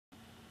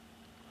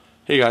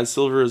Hey guys,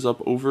 silver is up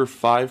over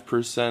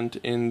 5%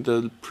 in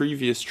the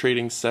previous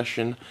trading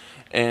session,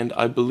 and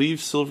I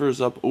believe silver is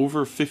up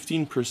over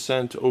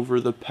 15% over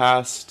the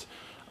past,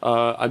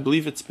 I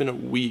believe it's been a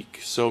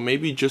week, so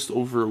maybe just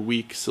over a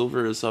week,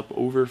 silver is up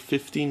over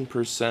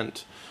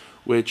 15%,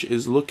 which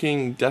is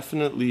looking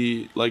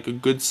definitely like a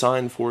good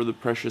sign for the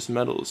precious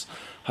metals.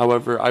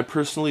 However, I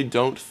personally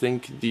don't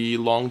think the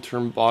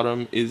long-term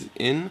bottom is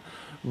in,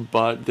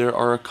 but there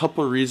are a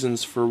couple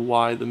reasons for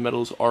why the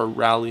metals are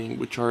rallying,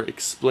 which are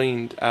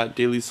explained at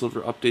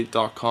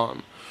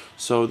dailysilverupdate.com.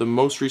 So the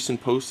most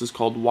recent post is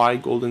called Why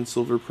Gold and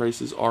Silver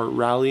Prices Are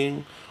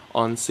Rallying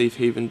on Safe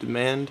Haven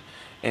Demand,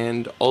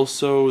 and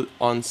also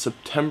on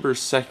September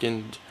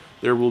 2nd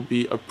there will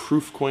be a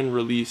proof coin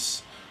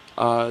release.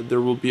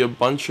 There will be a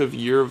bunch of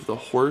Year of the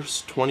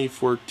Horse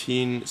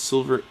 2014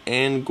 silver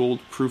and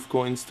gold proof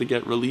coins to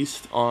get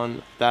released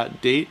on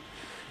that date,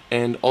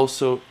 and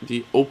also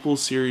the Opal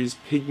Series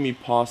Pygmy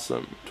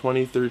Possum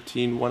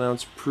 2013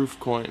 1-ounce proof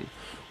coin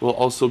will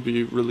also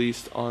be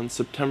released on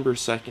September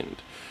 2nd.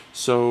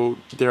 So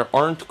there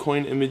aren't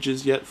coin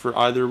images yet for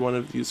either one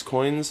of these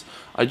coins.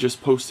 I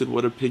just posted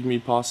what a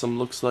Pygmy Possum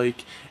looks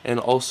like and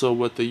also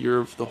what the Year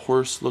of the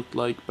Horse looked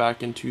like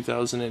back in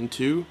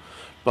 2002.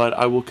 But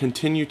I will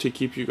continue to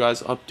keep you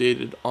guys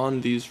updated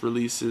on these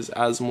releases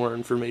as more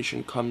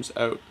information comes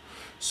out.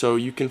 So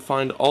you can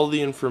find all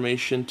the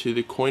information to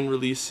the coin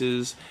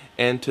releases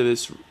and to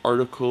this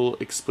article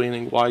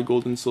explaining why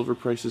gold and silver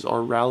prices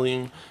are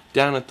rallying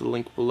down at the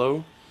link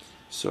below.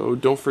 So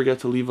don't forget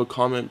to leave a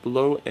comment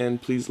below,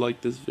 and please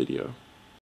like this video.